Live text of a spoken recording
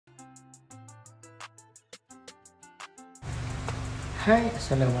Hi,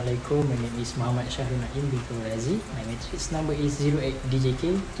 Assalamualaikum. My name is Muhammad Shahrol Naim bin Fahrurrazi. My matrix number is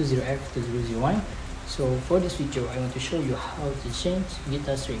 08DJK20F2001. So for this video, I want to show you how to change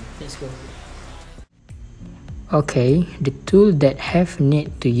guitar string. Let's go. Okay, the tool that have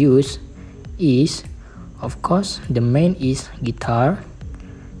need to use is, of course, the main is guitar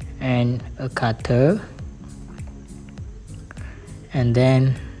and a cutter, and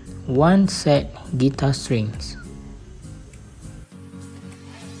then one set guitar strings.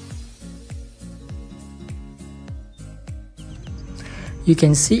 You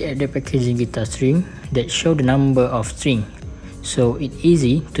can see at the packaging guitar string that show the number of string, so it's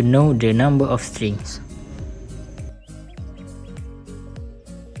easy to know the number of strings.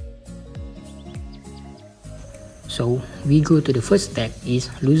 So we go to the first step is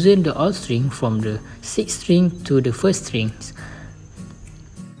loosen the all string from the 6th string to the 1st strings.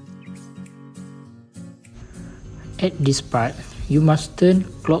 At this part, you must turn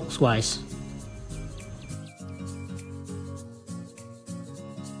clockwise.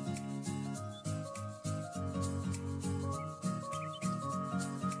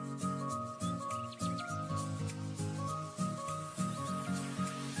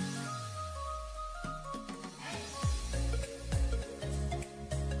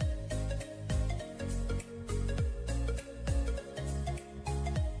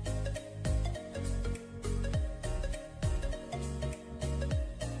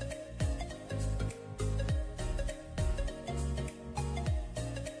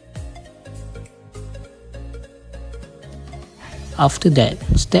 After that,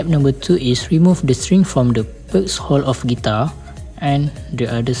 step number 2 is remove the string from the perks hole of guitar and the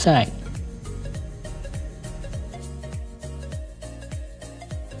other side.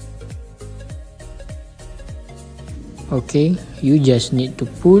 Okay, you just need to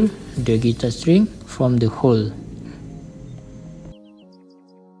pull the guitar string from the hole.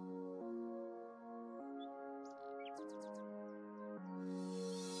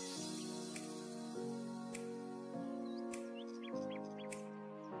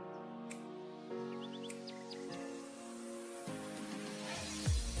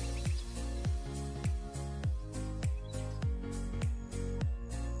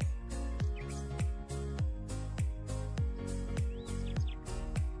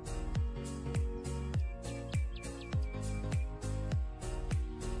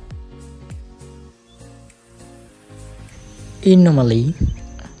 Normally,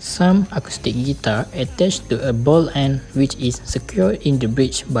 some acoustic guitar attached to a ball end which is secured in the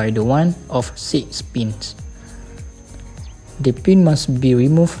bridge by the one of 6 pins. The pin must be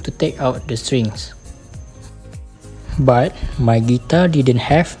removed to take out the strings. But my guitar didn't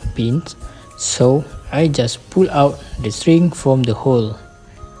have pins, so I just pull out the string from the hole.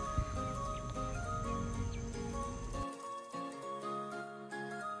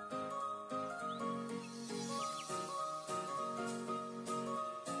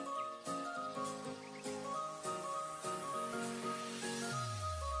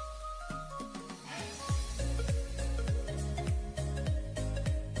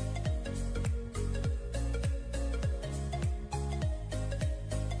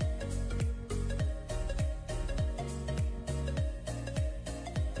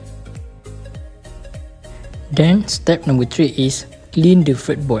 Then step number 3 is clean the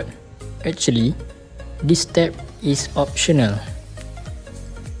fretboard. Actually, this step is optional.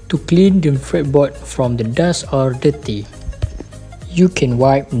 To clean the fretboard from the dust or dirty, you can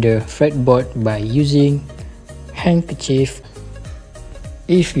wipe the fretboard by using handkerchief.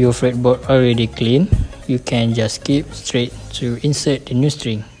 If your fretboard already clean, you can just skip straight to insert the new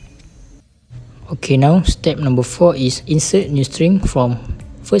string. Okay, now step number 4 is insert new string from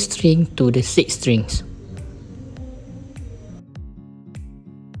 1st string to the 6th strings.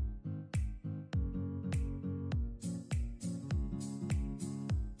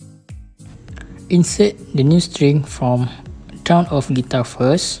 Insert the new string from down of guitar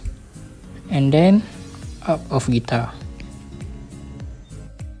first and then up of guitar.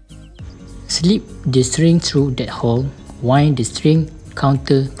 Slip the string through that hole, wind the string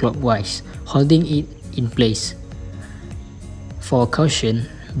counterclockwise, holding it in place. For caution,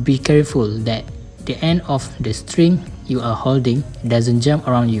 be careful that the end of the string you are holding doesn't jump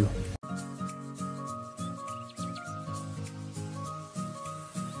around you.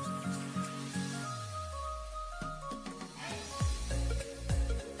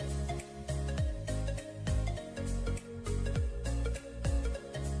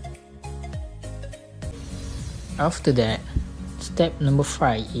 After that, step number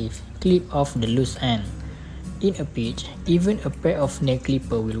 5 is clip off the loose end. In a pitch, even a pair of nail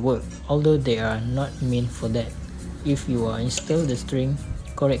clipper will work, although they are not meant for that. If you are install the string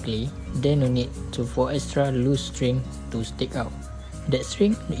correctly, then no need for extra loose string to stick out. That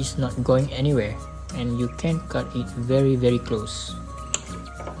string is not going anywhere and you can cut it very close.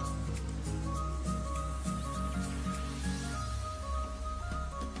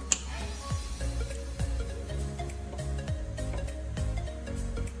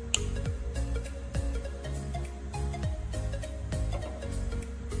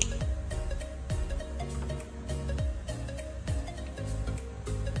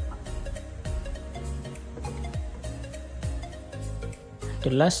 The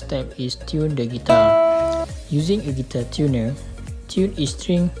last step is tune the guitar. Using a guitar tuner, tune each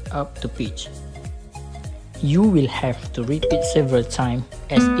string up to pitch. You will have to repeat several times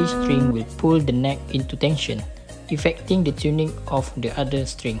as each string will pull the neck into tension, affecting the tuning of the other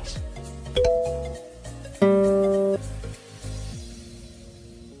strings.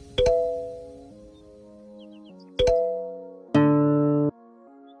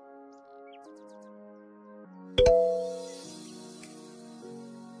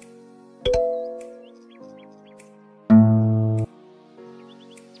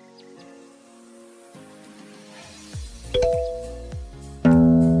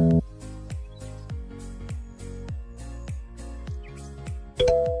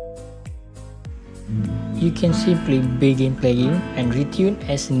 You can simply begin playing and retune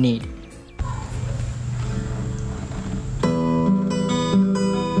as need.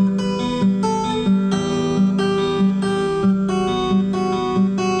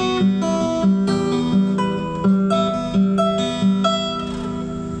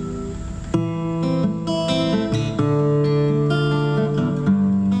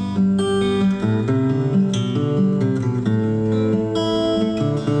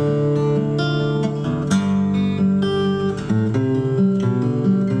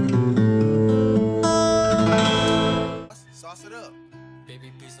 Sauce it up.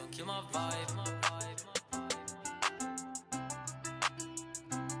 Baby, please don't kill my vibe.